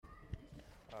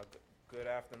Good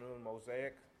afternoon,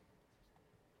 Mosaic.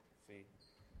 See,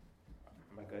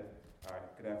 am I good? All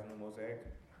right. Good afternoon, Mosaic.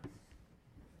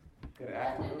 Good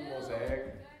afternoon,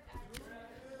 Mosaic.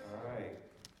 All right.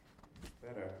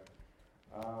 Better.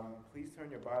 Please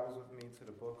turn your Bibles with me to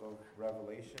the book of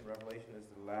Revelation. Revelation is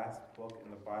the last book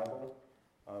in the Bible.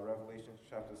 Revelation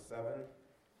chapter 7.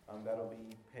 That'll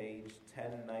be page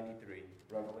 1093.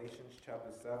 Revelation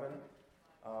chapter 7.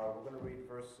 We're going to read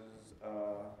verses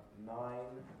 9.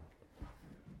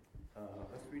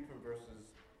 Let's read from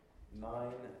verses 9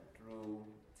 through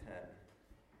 10.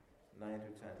 9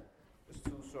 through 10. Just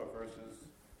two short verses.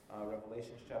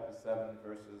 Revelation chapter 7,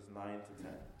 verses 9 to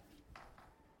 10.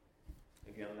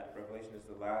 Again, that Revelation is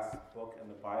the last book in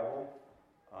the Bible.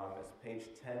 It's page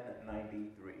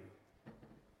 1093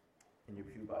 in your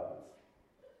Pew Bibles.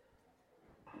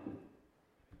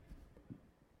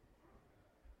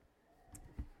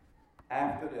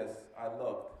 After this, I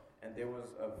looked, and there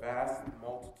was a vast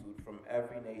multitude from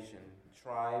every nation,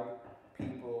 tribe,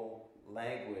 people,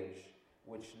 language,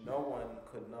 which no one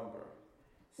could number,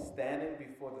 standing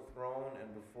before the throne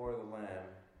and before the Lamb.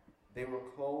 They were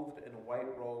clothed in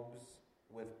white robes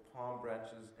with palm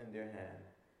branches in their hand,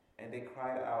 and they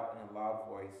cried out in a loud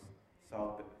voice,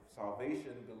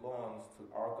 Salvation belongs to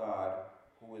our God,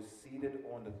 who is seated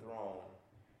on the throne,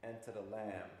 and to the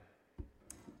Lamb.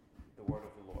 The word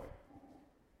of the Lord.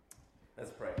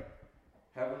 Let's pray.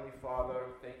 Heavenly Father,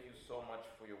 thank you so much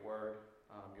for your word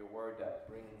that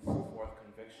brings forth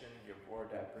conviction, your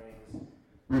word that brings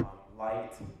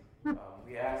light.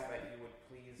 We ask that you would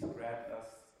please grant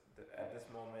us at this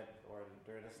moment or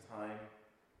during this time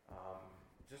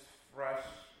just fresh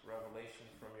revelation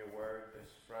from your word,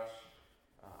 this fresh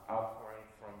outpouring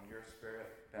from your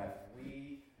spirit, that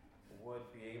we would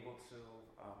be able to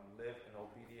live in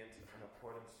obedience in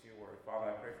accordance to your word. Father,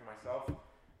 I pray for myself.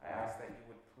 I ask that you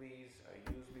would please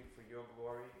use me for your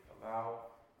glory. Allow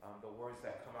the words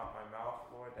that come out my mouth,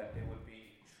 Lord, that they would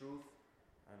be truth.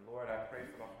 And Lord, I pray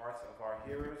for the hearts of our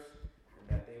hearers, and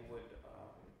that they would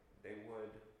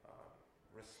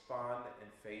respond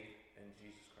in faith in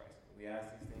Jesus Christ. We ask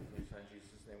these things in your Son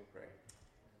Jesus' name we pray.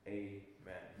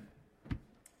 Amen.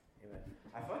 Amen.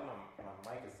 I feel like my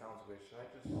mic sounds weird. Should I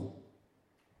just...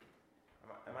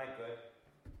 Am I good?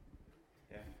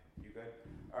 Yeah? You good?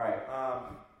 All right.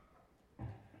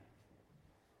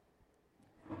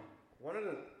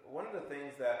 One of the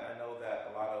things that I know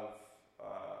that a lot of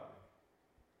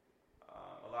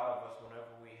us,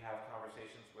 whenever we have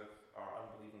conversations with our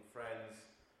unbelieving friends,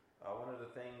 one of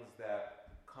the things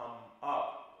that come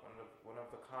up, one of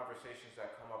the conversations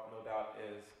that come up, no doubt,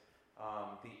 is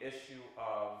the issue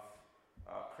of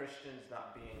Christians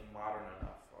not being modern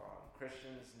enough,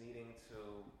 Christians needing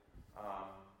to,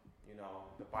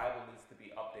 the Bible needs to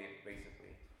be updated,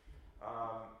 basically,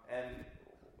 and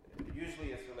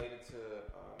usually it's related to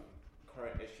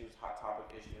current issues, hot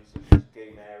topic issues such as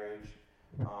gay marriage.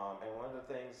 And one of the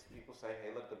things people say,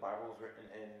 hey, look, the Bible was written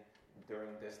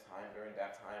during this time, during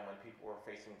that time when people were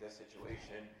facing this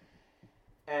situation.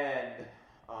 And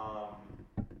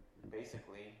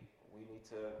basically, we need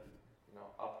to,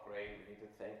 upgrade. We need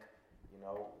to think,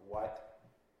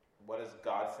 what is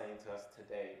God saying to us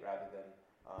today rather than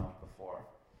before.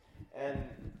 And,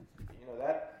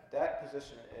 that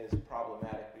position is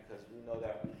problematic because we know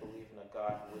that we believe in a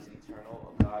God who is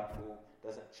eternal, a God who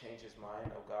doesn't change his mind,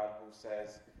 a God who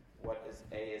says what is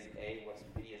A, what's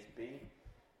B is B.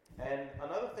 And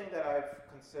another thing that I've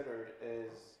considered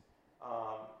is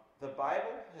the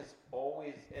Bible has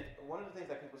always, and one of the things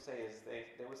that people say is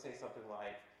they would say something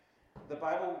like, the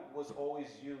Bible was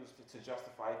always used to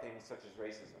justify things such as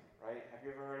racism, right? Have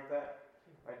you ever heard of that?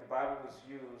 Right, the Bible was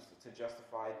used to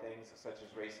justify things such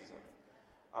as racism.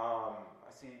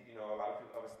 I see, a lot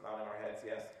of us nodding our heads,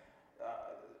 yes.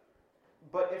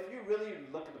 But if you really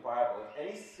look at the Bible, if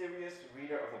any serious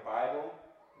reader of the Bible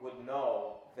would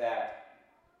know that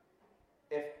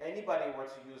if anybody were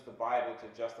to use the Bible to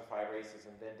justify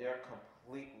racism, then they're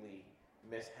completely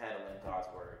mishandling God's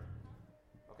word.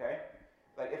 Okay?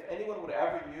 Like, if anyone would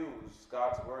ever use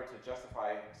God's word to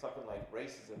justify something like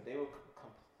racism, they would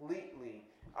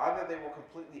either they were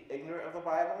completely ignorant of the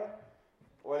Bible,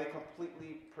 or they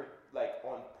completely,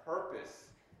 on purpose,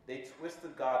 they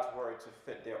twisted God's word to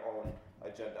fit their own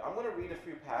agenda. I'm going to read a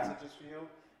few passages for you,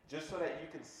 just so that you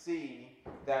can see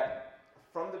that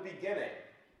from the beginning,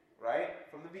 right?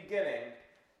 From the beginning,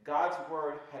 God's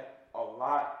word had a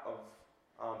lot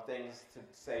of things to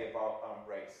say about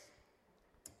race.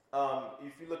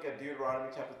 If you look at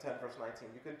Deuteronomy chapter 10, verse 19,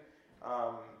 you could,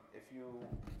 you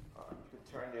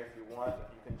can turn there if you want.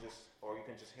 You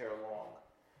can just hear along.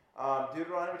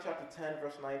 Deuteronomy chapter 10,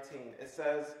 verse 19, it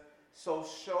says, So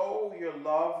show your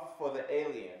love for the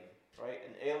alien, right?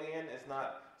 An alien is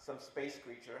not some space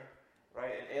creature,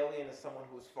 right? An alien is someone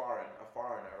who's foreign, a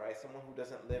foreigner, right? Someone who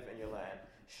doesn't live in your land.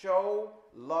 Show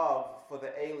love for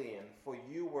the alien, for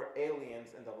you were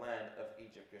aliens in the land of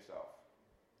Egypt yourself.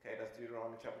 Okay, that's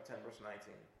Deuteronomy chapter 10, verse 19.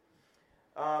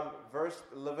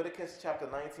 Leviticus chapter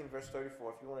 19, verse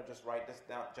 34. If you want to just write this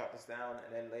down, jot this down,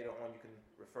 and then later on you can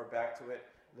refer back to it.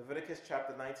 Leviticus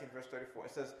chapter 19, verse 34.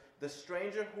 It says, the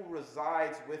stranger who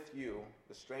resides with you,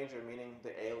 the stranger meaning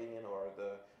the alien or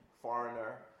the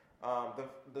foreigner,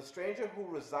 the stranger who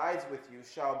resides with you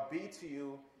shall be to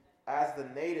you as the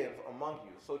native among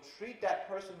you. So treat that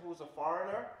person who's a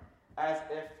foreigner as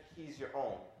if he's your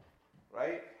own,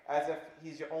 right? As if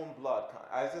he's your own blood,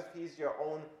 as if he's your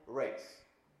own race.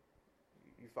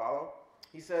 You follow?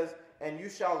 He says, and you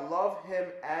shall love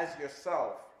him as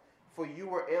yourself, for you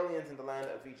were aliens in the land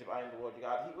of Egypt. I am the Lord your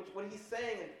God. What he's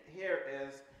saying here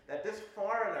is that this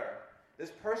foreigner, this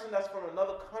person that's from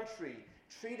another country,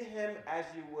 treat him as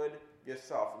you would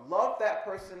yourself. Love that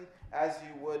person as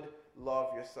you would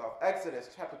love yourself. Exodus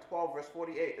chapter 12, verse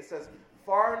 48. It says,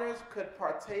 foreigners could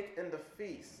partake in the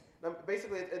feast. Now,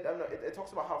 basically, it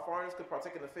talks about how foreigners could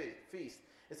partake in the feast.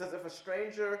 It says, if a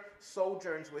stranger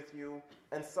sojourns with you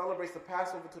and celebrates the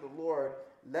Passover to the Lord,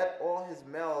 let all his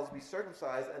males be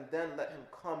circumcised, and then let him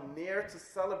come near to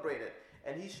celebrate it,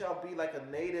 and he shall be like a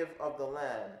native of the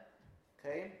land.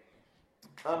 Okay?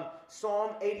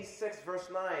 Psalm 86, verse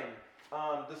 9.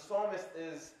 The psalmist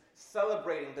is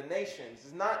celebrating the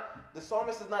nations. The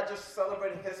psalmist is not just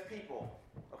celebrating his people.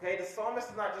 Okay? The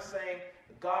psalmist is not just saying,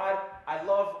 God, I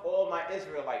love all my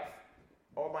Israelite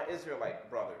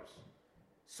brothers.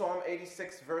 Psalm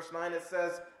 86, verse 9, it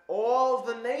says, all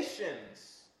the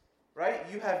nations, right,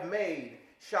 you have made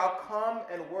shall come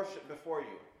and worship before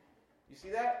you. You see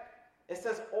that? It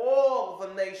says, all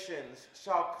the nations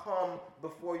shall come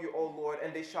before you, O Lord,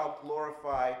 and they shall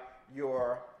glorify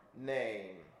your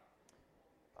name.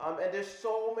 And there's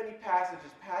so many passages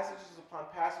upon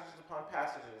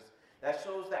passages, that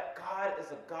shows that God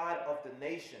is a God of the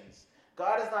nations.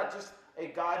 God is not just a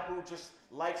God who just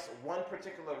likes one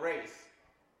particular race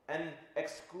and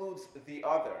excludes the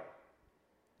other.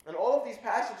 And all of these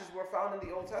passages were found in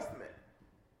the Old Testament.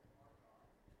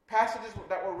 Passages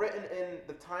that were written in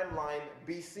the timeline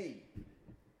BC.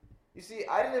 You see,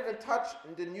 I didn't even touch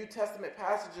the New Testament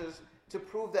passages to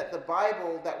prove that the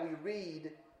Bible that we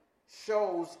read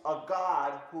shows a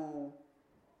God who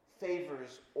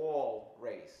favors all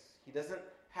race. He doesn't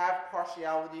have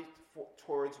partiality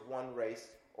towards one race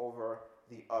over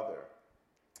the other.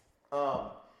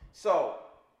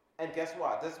 And guess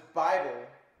what? This Bible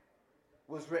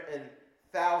was written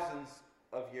thousands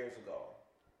of years ago,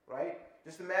 right?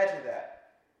 Just imagine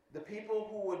that. The people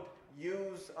who would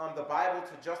use the Bible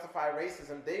to justify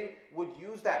racism, they would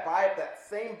use that Bible, that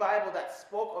same Bible that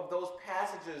spoke of those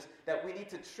passages that we need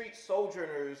to treat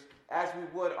sojourners as we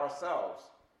would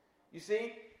ourselves. You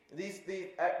see,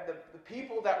 the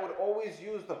people that would always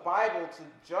use the Bible to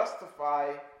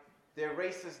justify their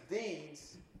racist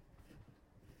deeds,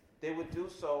 they would do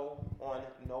so on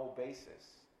no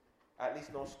basis, at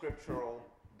least no scriptural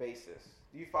basis.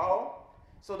 Do you follow?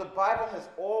 So the Bible has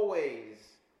always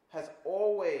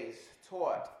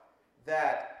taught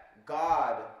that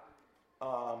God,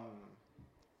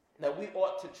 that we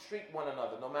ought to treat one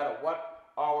another, no matter what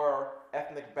our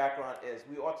ethnic background is.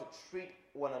 We ought to treat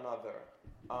one another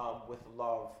with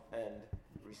love and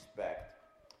respect.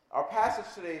 Our passage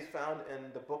today is found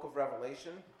in the book of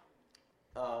Revelation.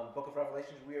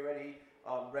 We already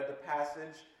read the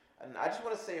passage. And I just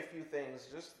want to say a few things,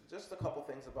 just a couple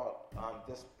things about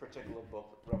this particular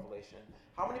book, Revelation.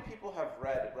 How many people have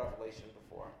read Revelation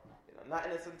before? Not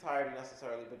in its entirety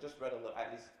necessarily, but just read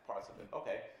at least parts of it.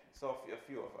 Okay, so a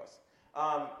few of us.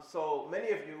 So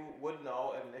many of you would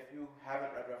know, and if you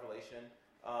haven't read Revelation,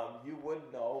 you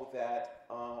would know that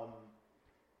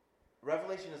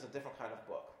Revelation is a different kind of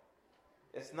book.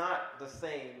 It's not the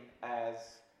same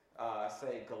as,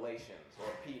 say, Galatians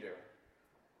or Peter.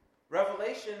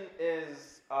 Revelation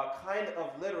is a kind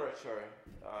of literature.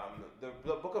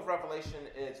 The book of Revelation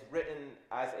is written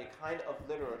as a kind of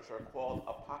literature called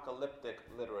apocalyptic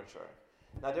literature.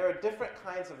 Now, there are different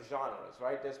kinds of genres,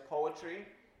 right? There's poetry.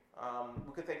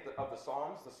 We could think of the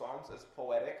Psalms. The Psalms is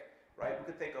poetic, right? We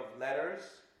could think of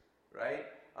letters, right?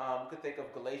 We could think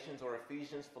of Galatians or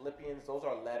Ephesians, Philippians. Those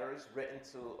are letters written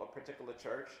to a particular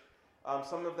church.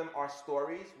 Some of them are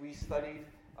stories. We studied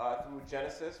through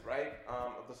Genesis, right,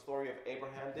 of the story of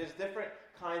Abraham. There's different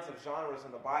kinds of genres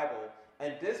in the Bible,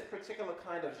 and this particular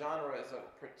kind of genre is a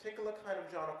particular kind of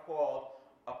genre called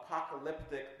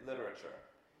apocalyptic literature.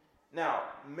 Now,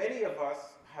 many of us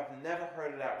have never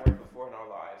heard of that word before in our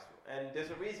lives. And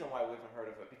there's a reason why we haven't heard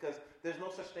of it, because there's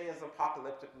no such thing as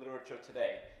apocalyptic literature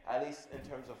today, at least in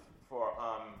terms of,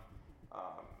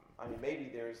 maybe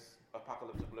there's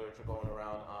apocalyptic literature going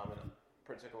around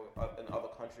in other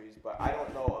countries, but I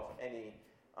don't know of any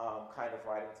kind of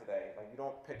writing today. Like, you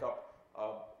don't pick up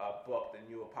a book, the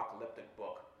new apocalyptic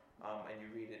book, and you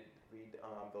read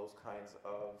those kinds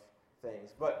of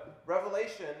things. But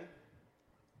Revelation,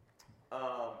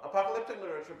 apocalyptic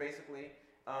literature, basically,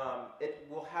 it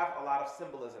will have a lot of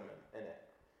symbolism in it.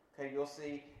 Okay, you'll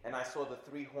see, and I saw the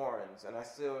 3 horns, and I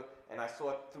saw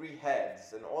 3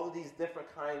 heads, and all of these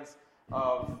different kinds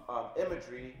of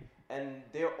imagery, and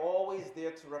they're always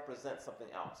there to represent something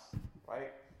else,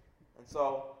 right? And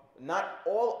so, not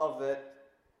all of it,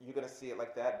 you're going to see it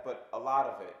like that, but a lot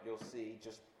of it, you'll see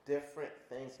just different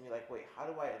things, and you're like, wait, how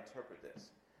do I interpret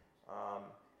this?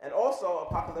 And also,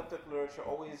 apocalyptic literature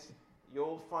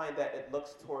you'll find that it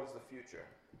looks towards the future.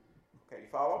 Okay, you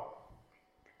follow?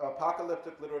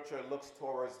 Apocalyptic literature looks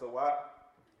towards the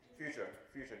what? Future,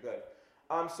 good.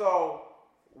 So,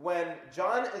 when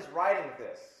John is writing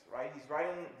this, right, he's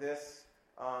writing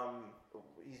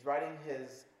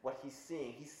what he's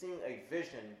seeing. He's seeing a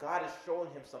vision. God is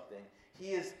showing him something.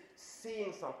 He is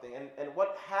seeing something. And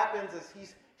what happens is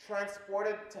he's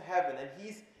transported to heaven, and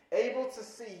he's able to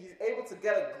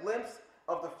get a glimpse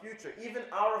of the future, even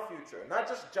our future. Not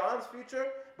just John's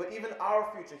future, but even our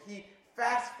future. He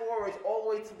fast forwards all the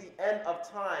way to the end of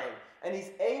time, and he's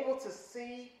able to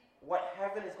see what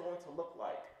heaven is going to look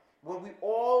like. When we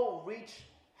all reach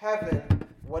heaven,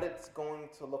 what it's going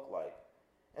to look like.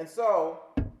 And so,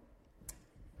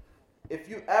 if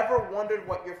you ever wondered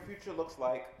what your future looks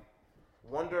like,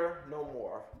 wonder no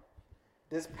more.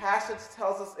 This passage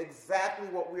tells us exactly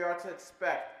what we are to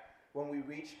expect when we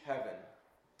reach heaven.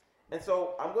 And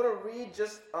so I'm going to read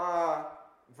just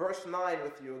verse 9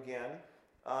 with you again,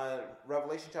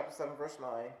 Revelation chapter 7, verse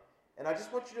 9. And I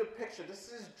just want you to picture, this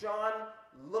is John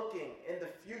looking in the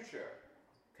future.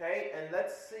 Okay? And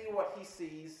let's see what he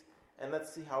sees, and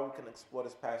let's see how we can explore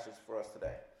this passage for us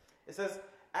today. It says,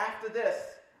 "After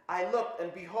this I looked,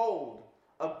 and behold,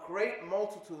 a great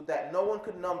multitude that no one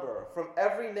could number, from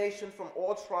every nation, from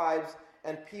all tribes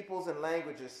and peoples and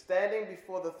languages, standing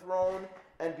before the throne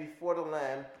and before the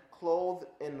Lamb, clothed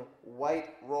in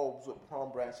white robes with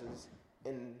palm branches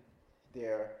in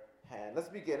their hand." Let's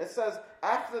begin. It says,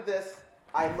 "After this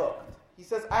I looked." He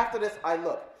says, "After this I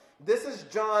looked." This is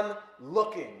John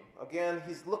looking. Again,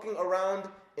 he's looking around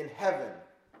in heaven.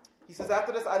 He says,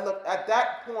 "After this I looked." At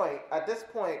this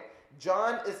point,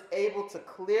 John is able to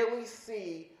clearly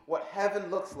see what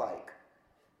heaven looks like.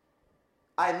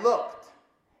 I looked,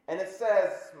 and it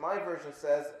says, my version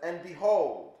says, "and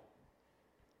behold."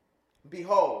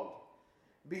 Behold.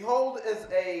 Behold is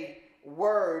a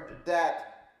word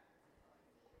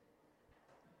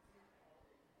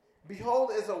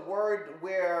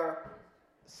where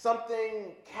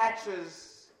something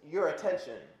catches your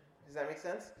attention. Does that make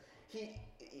sense?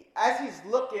 As he's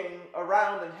looking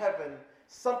around in heaven,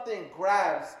 something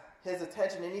grabs his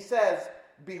attention, and he says,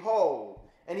 "Behold."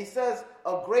 And he says,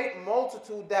 a great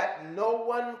multitude that no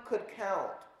one could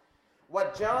count.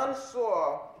 What John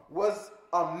saw was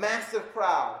a massive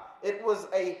crowd. It was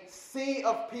a sea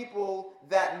of people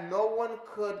that no one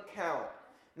could count.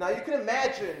 Now you can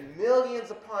imagine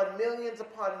millions upon millions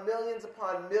upon millions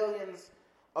upon millions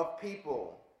of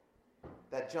people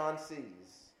that John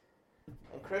sees.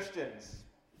 And Christians,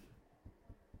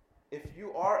 if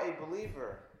you are a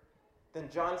believer, then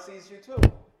John sees you too.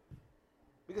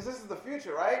 Because this is the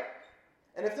future, right?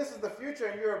 And if this is the future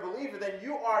and you're a believer, then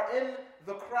you are in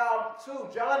the crowd too.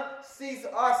 John sees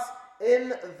us in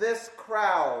this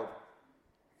crowd.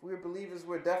 If we're believers,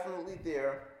 we're definitely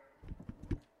there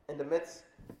in the midst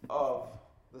of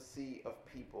the sea of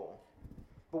people.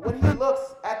 But when he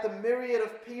looks at the myriad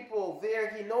of people there,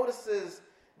 he notices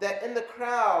that in the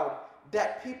crowd,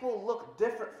 that people look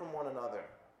different from one another.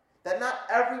 That not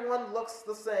everyone looks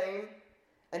the same,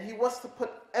 and he wants to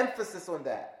put emphasis on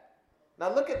that.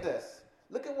 Now look at this.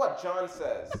 Look at what John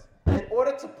says. In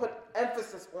order to put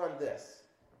emphasis on this,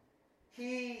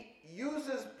 he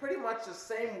uses pretty much the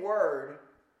same word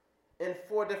in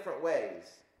 4 different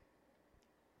ways.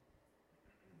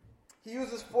 He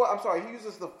uses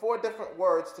the 4 different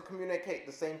words to communicate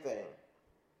the same thing.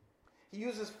 He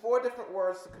uses 4 different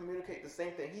words to communicate the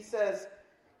same thing. He says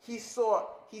he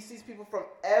sees people from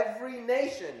every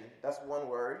nation. That's one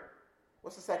word.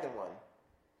 What's the second one?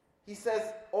 He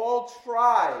says all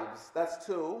tribes. That's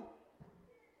 2.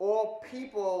 All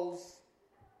peoples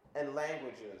and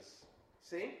languages.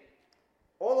 See?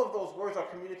 All of those words are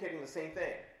communicating the same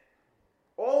thing.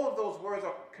 All of those words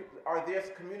are there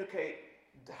to communicate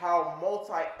how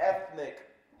multi-ethnic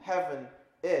heaven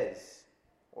is,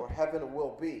 or heaven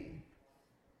will be.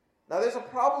 Now, there's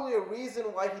probably a reason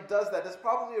why he does that. There's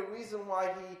probably a reason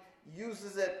why he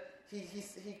uses it.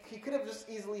 He could have just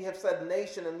easily have said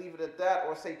nation and leave it at that,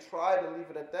 or say tribe and leave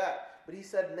it at that. But he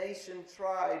said nation,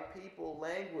 tribe, people,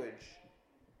 language.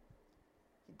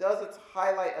 He does it to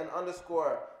highlight and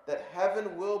underscore that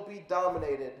heaven will be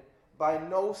dominated by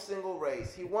no single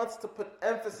race. He wants to put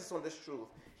emphasis on this truth.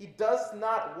 He does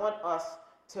not want us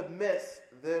to miss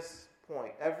this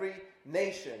point. Every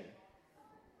nation,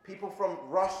 people from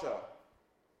Russia,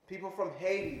 people from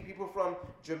Haiti, people from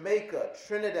Jamaica,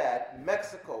 Trinidad,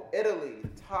 Mexico, Italy,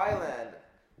 Thailand,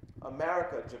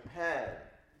 America, Japan,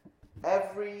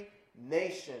 every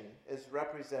nation is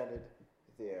represented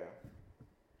there.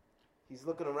 He's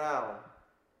looking around,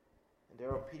 and there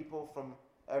are people from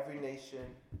every nation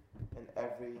and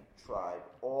every tribe,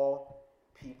 all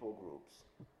people groups,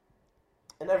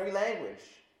 and every language,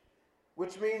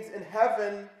 which means in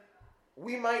heaven,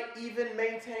 we might even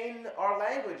maintain our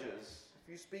languages. If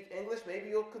you speak English, maybe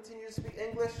you'll continue to speak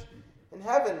English in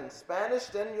heaven. Spanish,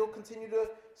 then you'll continue to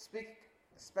speak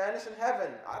Spanish in heaven.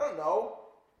 I don't know.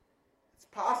 It's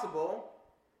possible.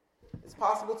 It's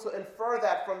possible to infer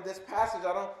that from this passage.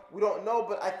 We don't know,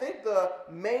 but I think the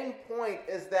main point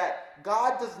is that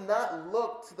God does not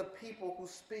look to the people who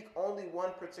speak only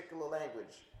one particular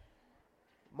language.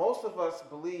 Most of us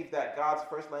believe that God's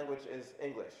first language is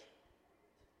English.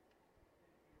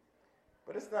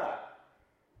 But it's not.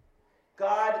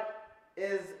 God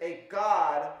is a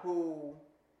God who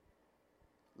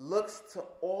looks to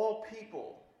all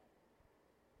people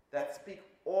that speak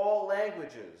all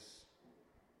languages.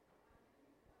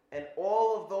 And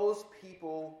all of those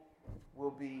people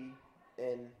will be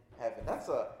in heaven. That's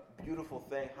a beautiful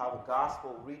thing, how the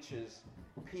gospel reaches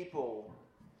people,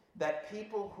 that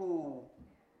people who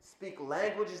speak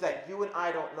languages that you and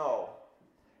I don't know,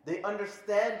 they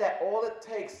understand that all it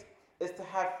takes is to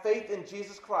have faith in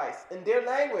Jesus Christ, in their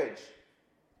language,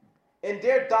 in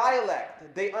their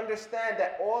dialect. They understand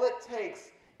that all it takes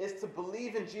is to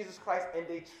believe in Jesus Christ, and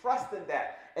they trust in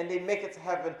that, and they make it to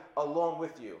heaven along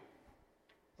with you.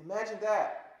 Imagine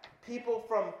that. People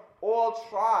from all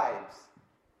tribes,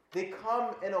 they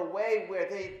come in a way where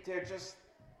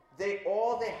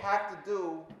all they have to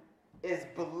do is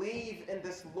believe in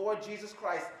this Lord Jesus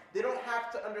Christ. They don't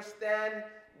have to understand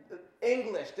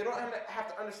English. They don't have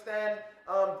to understand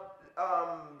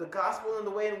the gospel in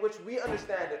the way in which we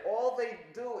understand it. All they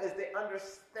do is they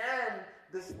understand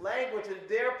this language in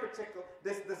their particular,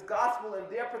 this gospel in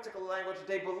their particular language.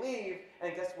 They believe,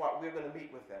 and guess what? We're going to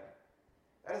meet with them.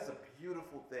 That is a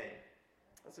beautiful thing.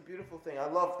 That's a beautiful thing. I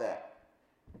love that.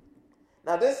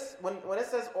 Now this, when it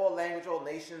says all language, all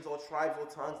nations, all tribes, all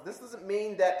tongues, this doesn't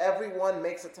mean that everyone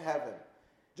makes it to heaven.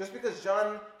 Just because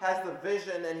John has the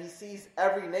vision and he sees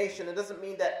every nation, it doesn't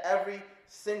mean that every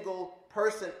single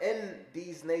person in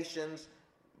these nations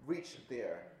reach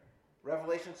there.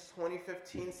 Revelation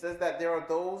 20:15 says that there are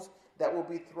those that will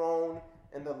be thrown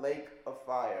in the lake of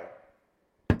fire.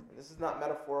 And this is not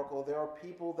metaphorical. There are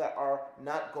people that are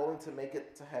not going to make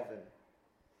it to heaven.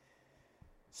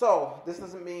 So, this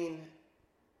doesn't mean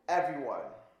everyone.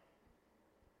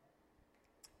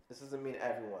 This doesn't mean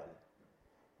everyone.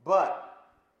 But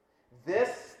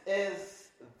this is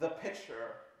the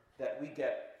picture that we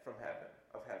get from heaven,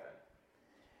 of heaven.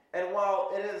 And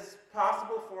while it is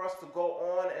possible for us to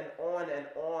go on and on and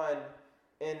on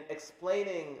in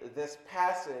explaining this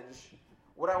passage,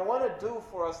 what I want to do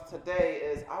for us today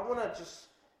is I want to just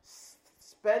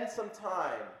spend some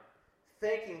time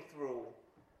thinking through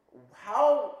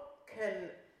how can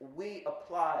we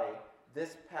apply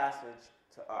this passage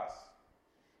to us.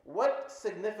 What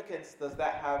significance does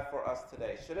that have for us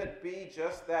today? Should it be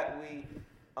just that we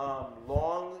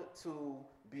long to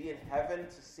be in heaven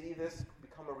to see this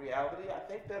become a reality? I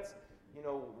think that's,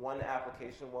 one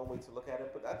application, one way to look at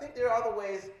it. But I think there are other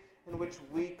ways in which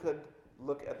we could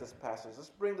look at this passage. Let's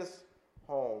bring this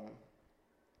home.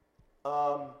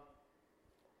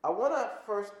 I want to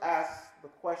first ask the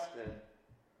question,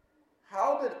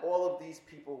 how did all of these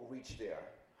people reach there?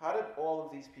 How did all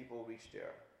of these people reach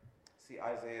there? See,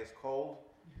 Isaiah is cold.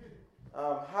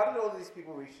 How did all these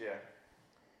people reach there?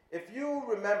 If you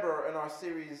remember in our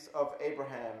series of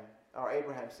Abraham, our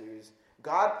Abraham series,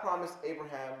 God promised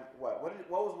Abraham what?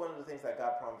 What was one of the things that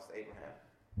God promised Abraham?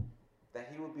 That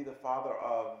he would be the father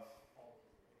of...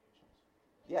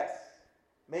 Yes,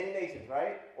 many nations,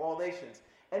 right? All nations.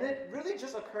 And it really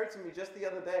just occurred to me just the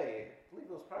other day, I believe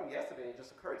it was probably yesterday, it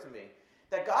just occurred to me,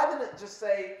 that God didn't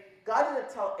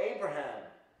tell Abraham,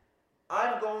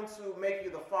 I'm going to make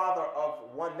you the father of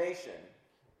one nation.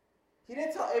 He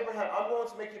didn't tell Abraham, I'm going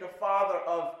to make you the father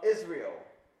of Israel.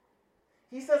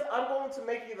 He says, I'm going to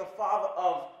make you the father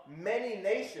of many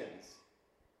nations.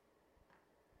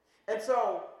 And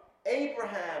so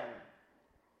Abraham,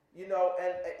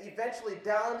 and eventually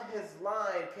down his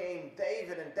line came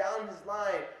David, and down his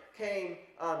line came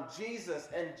Jesus.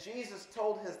 And Jesus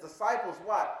told his disciples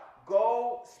what?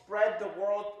 Go spread the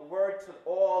word to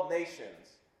all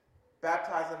nations,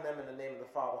 baptizing them in the name of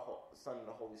the Father, Son, and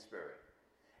the Holy Spirit.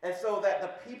 And so that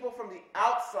the people from the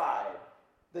outside,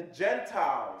 the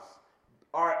Gentiles,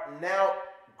 are now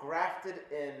grafted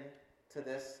into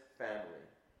this family.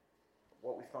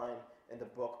 What we find in the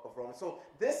book of Romans. So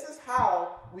this is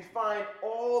how we find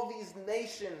all these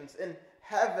nations in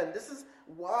heaven. This is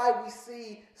why we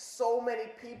see so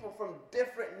many people from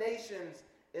different nations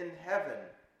in heaven.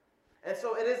 And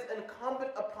so it is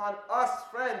incumbent upon us,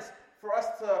 friends, for us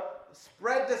to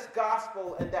spread this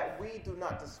gospel, and that we do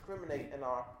not discriminate in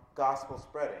our gospel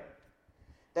spreading.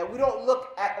 That we don't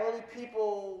look at only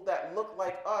people that look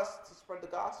like us to spread the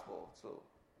gospel to.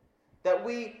 That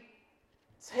we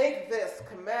take this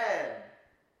command,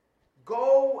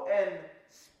 go and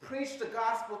preach the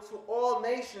gospel to all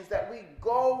nations, that we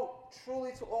go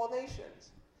truly to all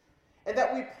nations. And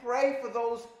that we pray for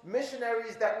those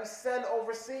missionaries that we send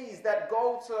overseas that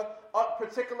go to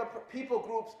particular people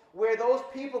groups where those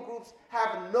people groups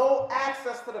have no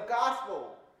access to the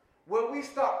gospel. Where we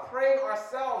start praying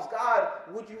ourselves, God,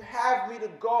 would you have me to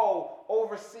go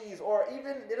overseas? Or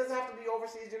even, it doesn't have to be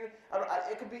overseas.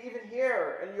 It could be even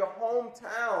here in your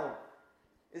hometown.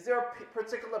 Is there a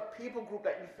particular people group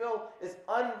that you feel is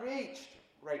unreached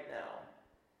right now?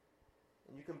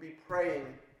 And you can be praying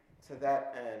to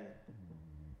that end.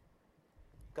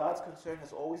 God's concern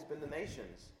has always been the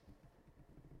nations.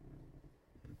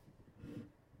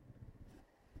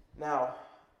 Now,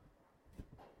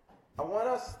 I want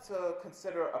us to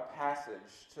consider a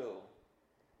passage too,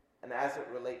 and as it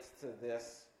relates to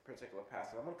this particular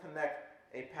passage. I'm going to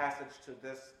connect a passage to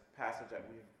this passage that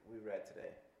we read today.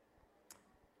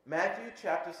 Matthew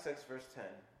chapter 6, verse 10.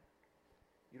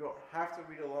 You don't have to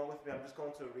read along with me. I'm just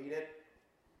going to read it.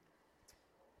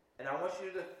 And I want you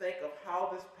to think of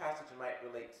how this passage might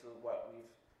relate to what we've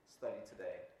studied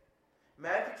today.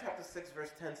 Matthew chapter 6,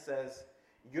 verse 10 says,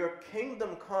 your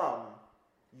kingdom come,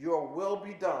 your will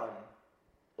be done,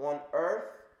 on earth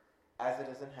as it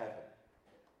is in heaven.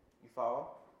 You follow?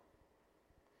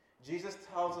 Jesus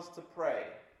tells us to pray,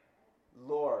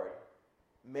 Lord,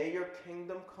 may your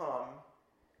kingdom come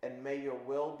and may your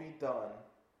will be done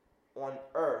on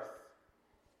earth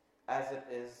as it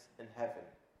is in heaven.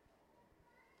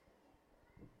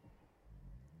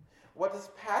 What this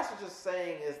passage is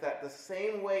saying is that the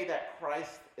same way that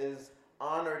Christ is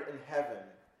honored in heaven,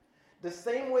 the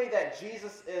same way that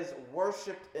Jesus is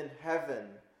worshipped in heaven,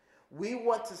 we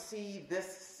want to see this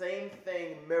same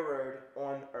thing mirrored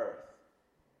on earth.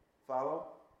 Follow?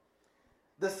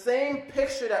 The same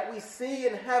picture that we see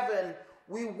in heaven,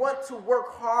 we want to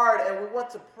work hard and we want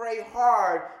to pray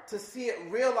hard to see it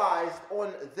realized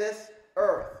on this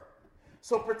earth.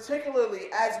 So particularly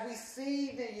as we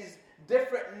see these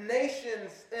different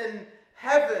nations in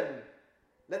heaven,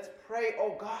 let's pray,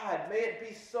 oh God, may it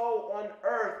be so on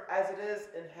earth as it is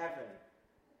in heaven.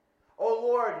 Oh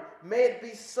Lord, may it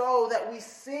be so that we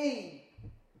see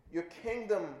your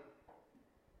kingdom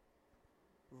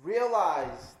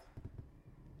realized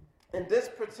in this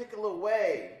particular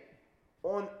way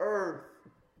on earth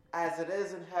as it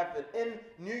is in heaven, in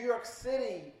New York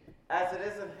City as it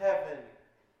is in heaven,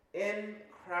 in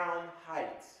Crown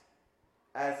Heights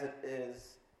as it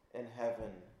is in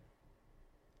heaven.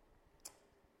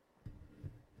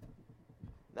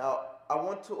 Now, I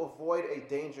want to avoid a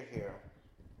danger here.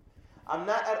 I'm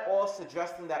not at all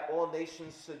suggesting that all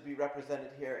nations should be represented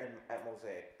here at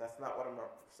Mosaic. That's not what I'm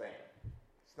saying.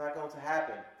 It's not going to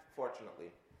happen,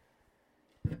 fortunately.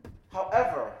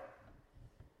 However,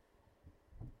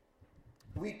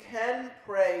 we can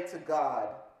pray to God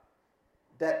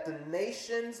that the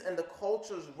nations and the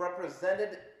cultures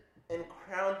represented in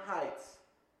Crown Heights,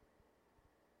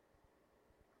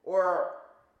 or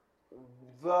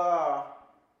the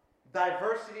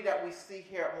diversity that we see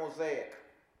here at Mosaic,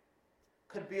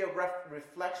 could be a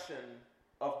reflection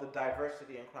of the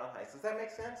diversity in Crown Heights. Does that make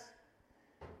sense?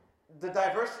 The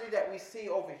diversity that we see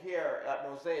over here at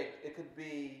Mosaic, it could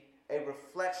be a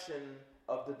reflection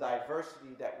of the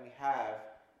diversity that we have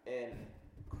in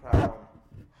Crown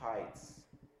Heights.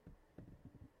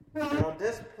 And on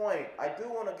this point, I do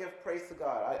want to give praise to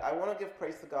God. I want to give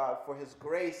praise to God for His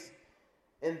grace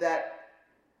in that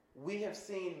we have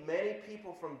seen many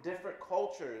people from different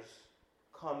cultures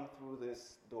come through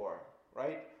this door,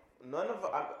 right? None of,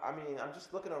 I mean, I'm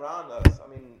just looking around us. I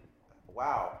mean,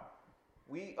 wow.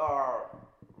 We are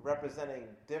representing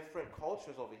different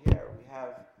cultures over here. We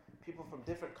have people from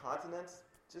different continents,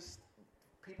 just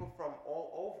people from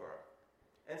all over.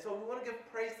 And so we want to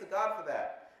give praise to God for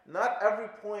that. Not every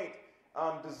point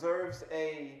deserves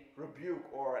a rebuke,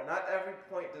 or not every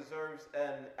point deserves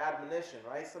an admonition,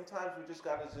 right? Sometimes we just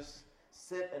got to just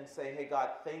sit and say, hey, God,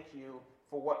 thank you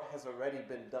for what has already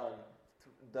been done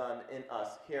in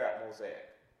us here at Mosaic.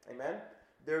 Amen?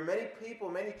 There are many people,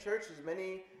 many churches,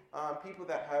 many people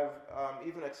that have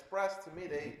even expressed to me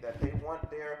that they want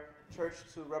their church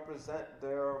to represent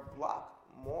their block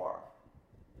more,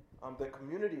 their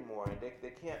community more, and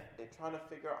they can't, they're trying to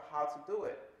figure out how to do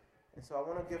it. And so I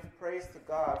want to give praise to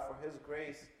God for His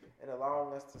grace in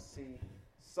allowing us to see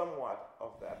somewhat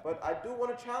of that. But I do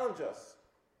want to challenge us.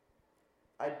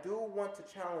 I do want to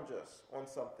challenge us on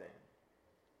something.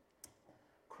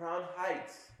 Crown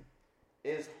Heights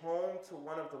is home to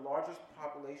one of the largest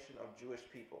population of Jewish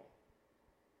people.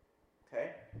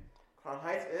 Okay? Crown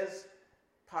Heights is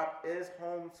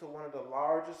home to one of the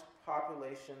largest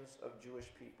populations of Jewish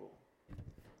people.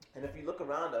 And if you look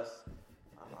around us,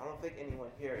 I don't think anyone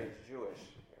here is Jewish.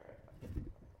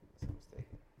 That's a mistake.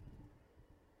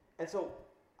 And so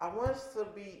I want us to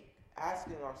be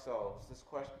asking ourselves this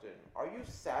question. Are you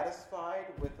satisfied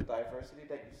with the diversity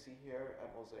that you see here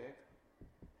at Mosaic?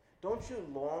 Don't you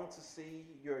long to see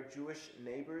your Jewish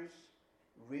neighbors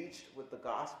reached with the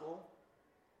gospel?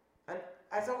 And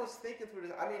as I was thinking through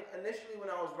this, I mean, initially when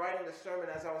I was writing the sermon,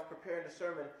 as I was preparing the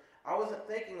sermon, I wasn't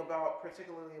thinking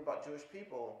particularly about Jewish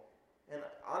people, and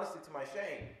honestly to my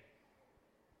shame.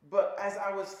 But as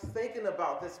I was thinking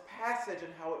about this passage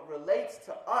and how it relates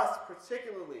to us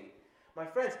particularly, my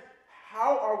friends,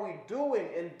 how are we doing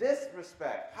in this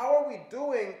respect? How are we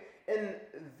doing in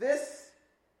this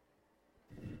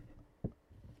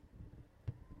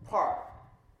part?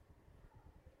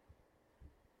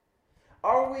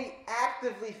 Are we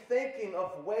actively thinking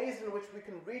of ways in which we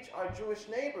can reach our Jewish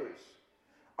neighbors?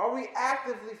 Are we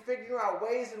actively figuring out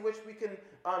ways in which we can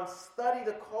study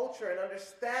the culture and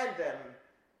understand them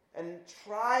and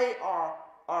try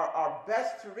our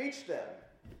best to reach them?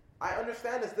 I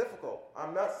understand it's difficult.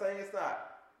 I'm not saying it's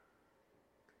not.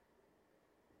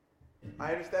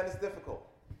 I understand it's difficult.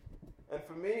 And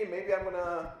for me, maybe I'm going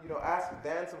to, ask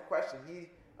Dan some questions. He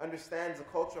understands the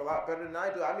culture a lot better than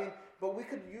I do. I mean, but we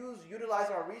could utilize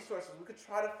our resources. We could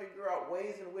try to figure out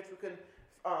ways in which we can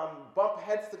bump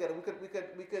heads together. We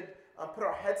could put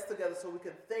our heads together so we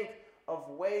can think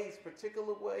of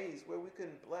particular ways where we can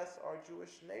bless our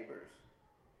Jewish neighbors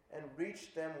and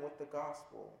reach them with the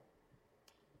gospel.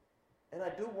 And I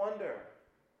do wonder,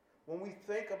 when we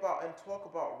think about and talk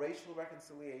about racial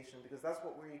reconciliation, because that's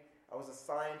what I was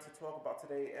assigned to talk about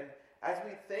today, and as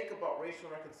we think about racial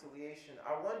reconciliation,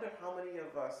 I wonder how many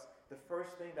of us, the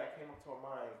first thing that came up to our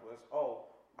minds was,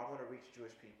 I want to reach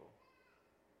Jewish people.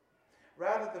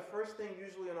 Rather, the first thing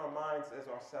usually in our minds is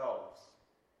ourselves.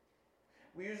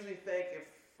 We usually think, if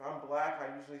I'm black,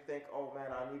 I usually think,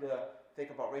 I need to think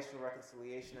about racial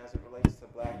reconciliation as it relates to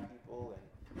black people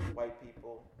and white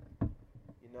people.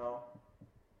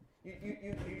 You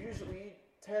usually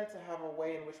tend to have a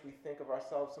way in which we think of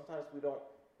ourselves. Sometimes we don't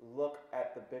look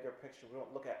at the bigger picture. We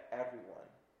don't look at everyone.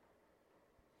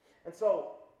 And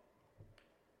so,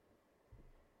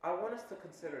 I want us to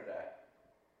consider that.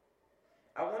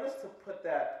 I want us to put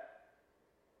that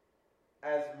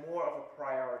as more of a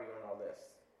priority on our list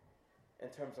in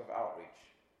terms of outreach.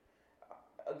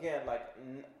 Again,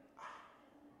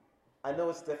 I know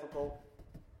it's difficult.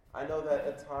 I know that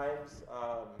at times,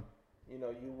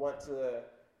 you want to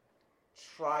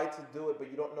try to do it,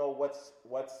 but you don't know what's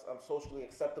socially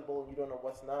acceptable, and you don't know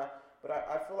what's not. But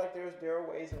I feel like there are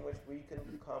ways in which we can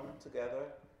come together,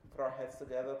 put our heads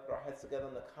together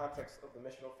in the context of the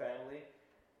missional family.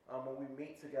 When we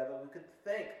meet together, we could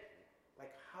think,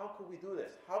 how could we do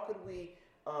this? How could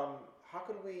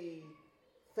we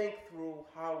think through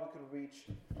how we can reach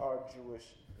our Jewish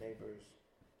neighbors?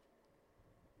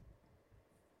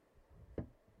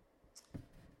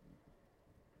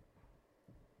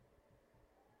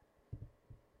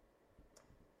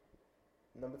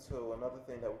 Number two, another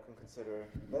thing that we can consider,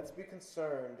 let's be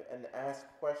concerned and ask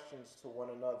questions to one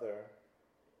another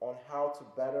on how to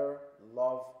better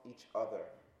love each other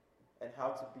and how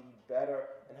to be better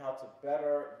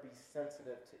be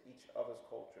sensitive to each other's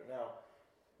culture. Now,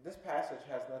 this passage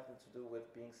has nothing to do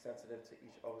with being sensitive to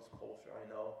each other's culture, I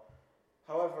know.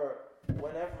 However,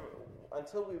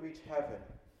 until we reach heaven,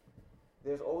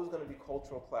 there's always going to be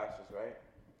cultural clashes, right?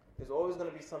 There's always going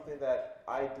to be something that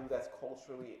I do that's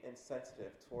culturally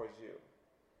insensitive towards you.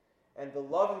 And the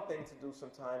loving thing to do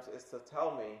sometimes is to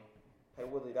tell me, hey,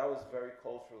 Willie, that was very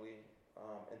culturally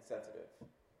insensitive.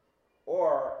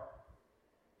 Or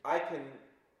I can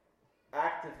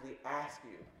actively ask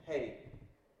you, hey,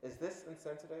 is this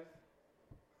insensitive?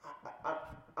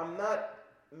 I'm not,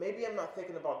 maybe I'm not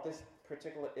thinking about this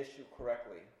particular issue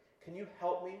correctly. Can you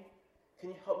help me? Can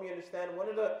you help me understand? One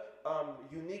of the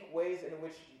unique ways in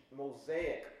which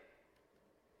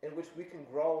we can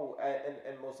grow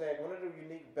in Mosaic, one of the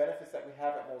unique benefits that we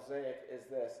have at Mosaic is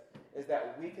this, is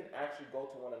that we can actually go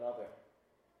to one another,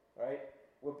 right?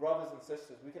 We're brothers and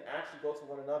sisters. We can actually go to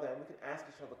one another and we can ask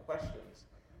each other questions.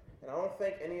 And I don't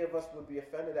think any of us would be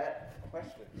offended at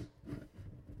questions.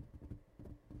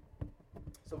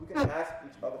 So we can ask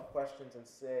each other questions and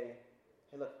say,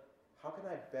 hey, look, how can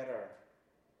I better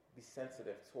be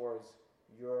sensitive towards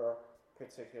your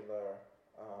particular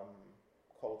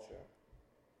culture?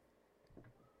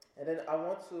 And then I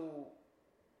want to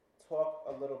talk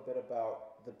a little bit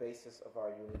about the basis of our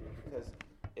unity, because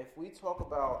if we talk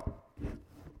about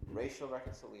racial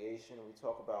reconciliation, we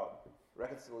talk about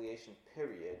reconciliation,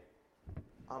 period,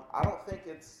 I don't think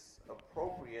it's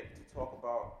appropriate to talk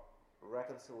about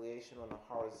reconciliation on a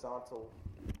horizontal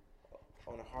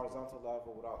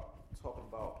level without talking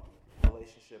about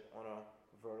relationship on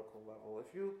a vertical level.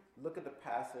 If you look at the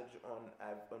passage on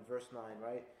verse 9,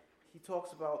 right,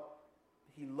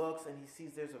 he looks and he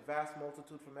sees there's a vast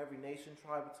multitude from every nation,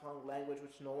 tribe, tongue, language,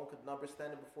 which no one could number,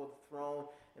 standing before the throne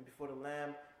and before the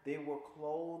Lamb. They were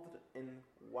clothed in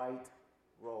white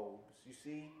robes. You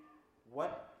see,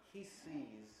 what he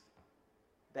sees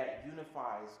that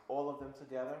unifies all of them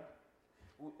together.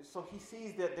 So he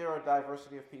sees that there are a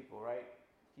diversity of people, right?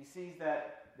 He sees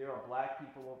that there are black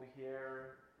people over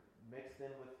here mixed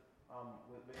in with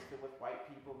white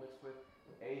people, mixed with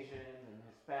Asians and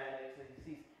Hispanics, and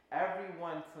he sees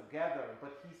everyone together.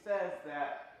 But he says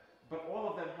but all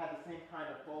of them had the same kind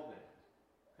of clothing.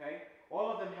 Okay?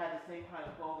 All of them had the same kind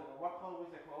of clothing. And what color was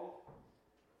their clothes?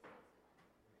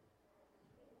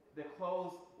 Their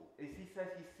clothes, he says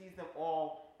he sees them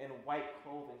all in white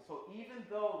clothing. So even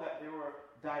though that they were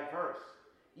diverse,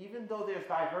 even though there's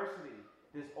diversity,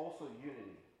 there's also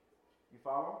unity. You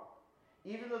follow?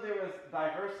 Even though there was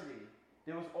diversity,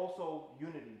 there was also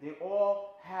unity. They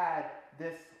all had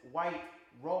this white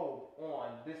robe on,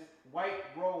 this white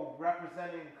robe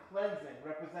representing cleansing,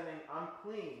 representing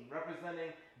unclean,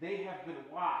 representing they have been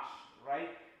washed, right?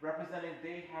 Representing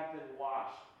they have been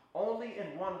washed. Only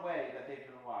in one way that they've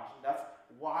been washed, and that's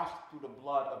washed through the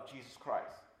blood of Jesus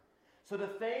Christ. So the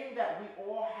thing that we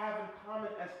all have in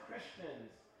common as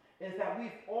Christians is that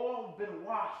we've all been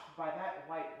washed by that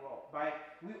white robe.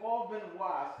 We've all been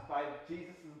washed by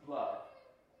Jesus' blood.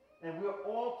 And we're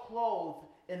all clothed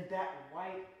in that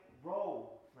white robe,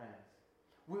 friends.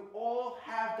 We all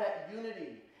have that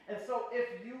unity. And so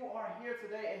if you are here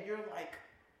today and you're like,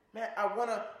 man, I want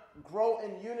to grow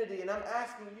in unity, and I'm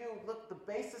asking you, look, the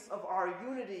basis of our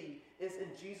unity is in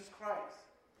Jesus Christ.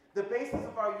 The basis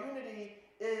of our unity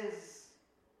is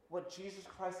what Jesus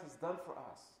Christ has done for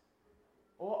us.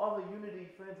 All other unity,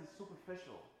 friends, is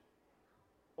superficial.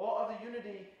 All other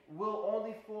unity will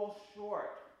only fall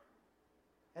short.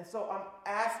 And so I'm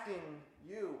asking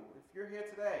you, if you're here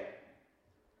today,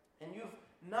 and you've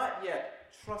not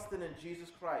yet trusted in Jesus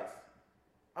Christ,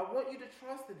 I want you to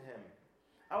trust in Him.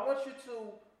 I want you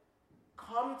to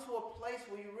come to a place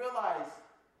where you realize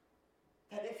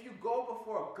that if you go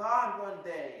before God one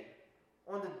day,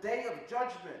 on the day of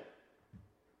judgment,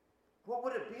 what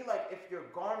would it be like if your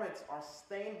garments are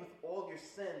stained with all your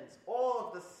sins, all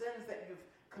of the sins that you've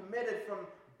committed from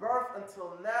birth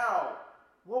until now?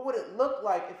 What would it look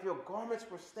like if your garments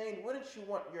were stained? Wouldn't you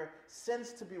want your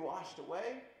sins to be washed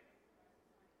away?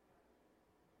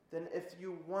 Then if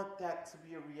you want that to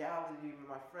be a reality,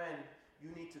 my friend, you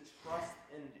need to trust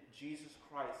in Jesus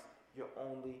Christ, your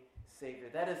only Savior.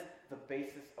 That is the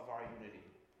basis of our unity.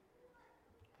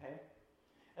 Okay?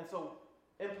 And so,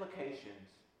 implications.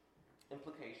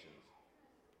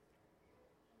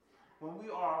 When we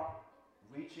are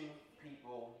reaching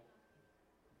people,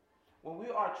 when we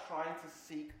are trying to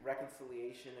seek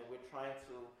reconciliation and we're trying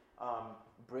to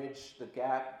bridge the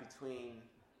gap between,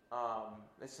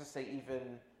 let's just say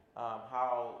even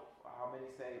how many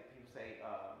people say,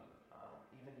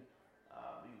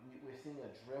 we're seeing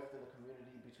a drift in the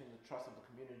community between the trust of the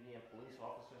community and police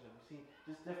officers, and we're seeing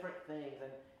just different things.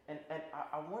 And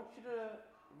I want you to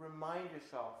remind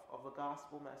yourself of the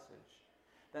gospel message.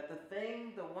 That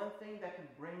the one thing that can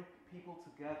bring people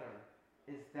together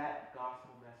is that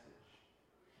gospel message.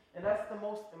 And that's the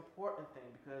most important thing,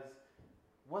 because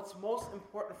what's most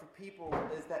important for people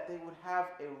is that they would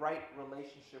have a right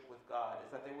relationship with God,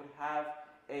 is that they would have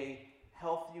a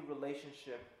healthy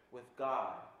relationship with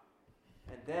God.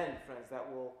 And then, friends,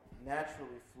 that will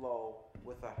naturally flow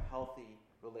with a healthy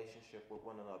relationship with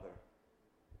one another.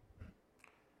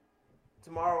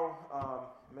 Tomorrow,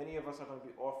 many of us are going to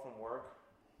be off from work,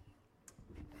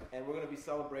 and we're going to be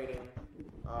celebrating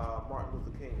Martin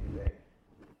Luther King Day.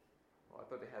 Well, I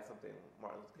thought they had something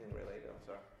Martin Luther King related. I'm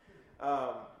sorry.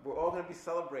 We're all going to be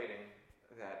celebrating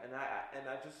that, and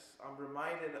I'm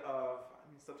reminded of. I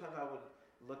mean, sometimes I would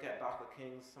look at Dr.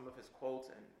 King's some of his quotes,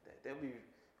 and I'll be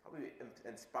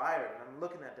inspired. And I'm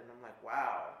looking at them, and I'm like,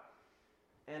 wow.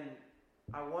 And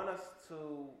I want us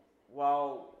to,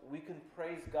 while we can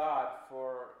praise God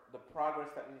for the progress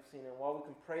that we've seen, and while we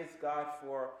can praise God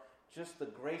for just the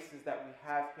graces that we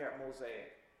have here at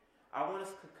Mosaic, I want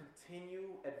us to continue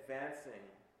advancing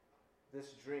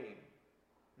this dream.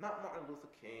 Not Martin Luther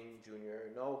King Jr.,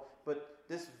 no, but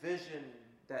this vision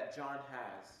that John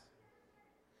has.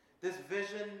 This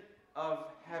vision of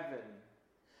heaven.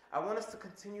 I want us to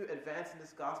continue advancing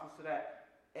this gospel so that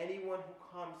anyone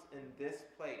who comes in this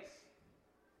place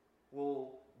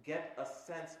will get a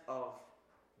sense of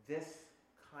this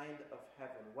kind of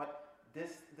heaven, what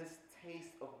this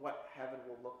taste of what heaven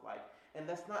will look like. And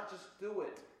let's not just do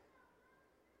it,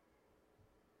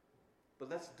 but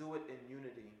let's do it in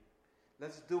unity.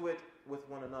 Let's do it with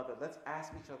one another. Let's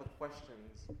ask each other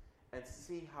questions and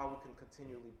see how we can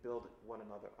continually build one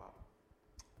another up.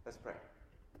 Let's pray.